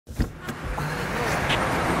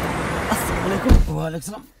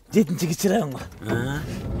Александр. 7-нчи кичиребиң го.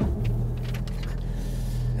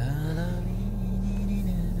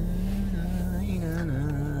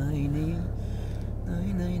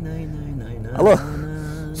 Алло.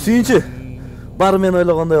 Сүйүнчү. Бары мен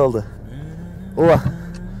ойлогондой болду. Ооба.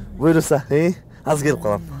 Буйруса, аз келип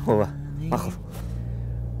калам. Ооба. Макул.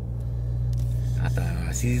 Ата,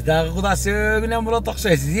 сиз дагы куда сөөгүнөн болот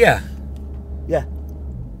окшойсуз, Иә.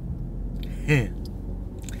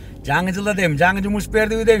 Жаңы жылда дейм, жаңы жумуш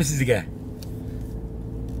бердиби дейм сизге.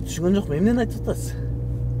 Түшүнгөн жокмун, эмнени айтып атасыз?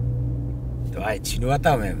 Ай, түшүнүп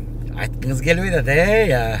атам эми. Айткыңыз келбейт ата,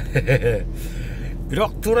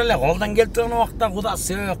 Бирок туура эле колдон келип турган убакта куда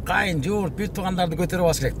сөök, кайын, жуурт, бүт туугандарды көтөрүп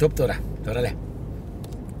алыш керек, топ-туура. Туура эле.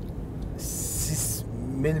 Сиз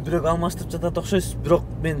мени бирөөгө алмаштырып жатат окшойсуз, бирок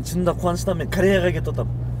мен чынында кубанычтан мен Кореяга кетип атам.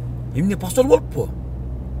 Эмне посол болуппу?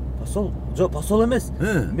 Посол? Жок, посол эмес.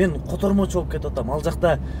 Мен котормочу болуп кетип атам. Ал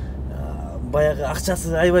жакта баягы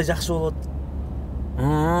акчасы аябай жакшы болот.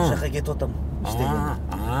 Ошол жака кетип атам иштегенге.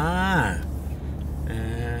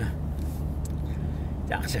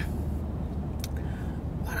 Жакшы.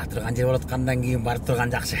 Бара турган жер болуп аткандан кийин барып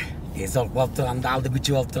турган жакшы. Тезолук болуп турганда, алды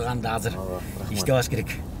күчү болуп турганда азыр иштеп алыш керек.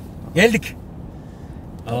 Келдик.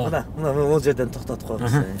 Мына могул жерден токтотуп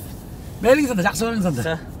коебуз. Мейлиңиз анда, жакшы болуңуз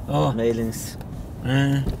анда. Мейлиңиз.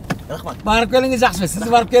 Рахмат. Барып келиңиз жакшы. Сиз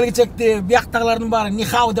барып келгичекти бияктагылардын баары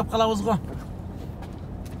нихау деп калабыз го.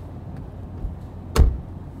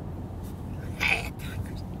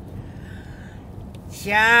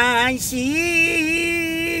 Şansi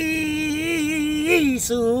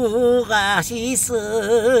suga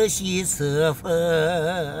şisi şisıfı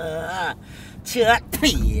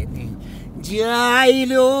çatıyın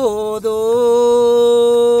caylodu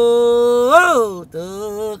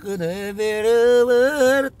tıkını beri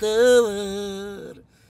vırtıvı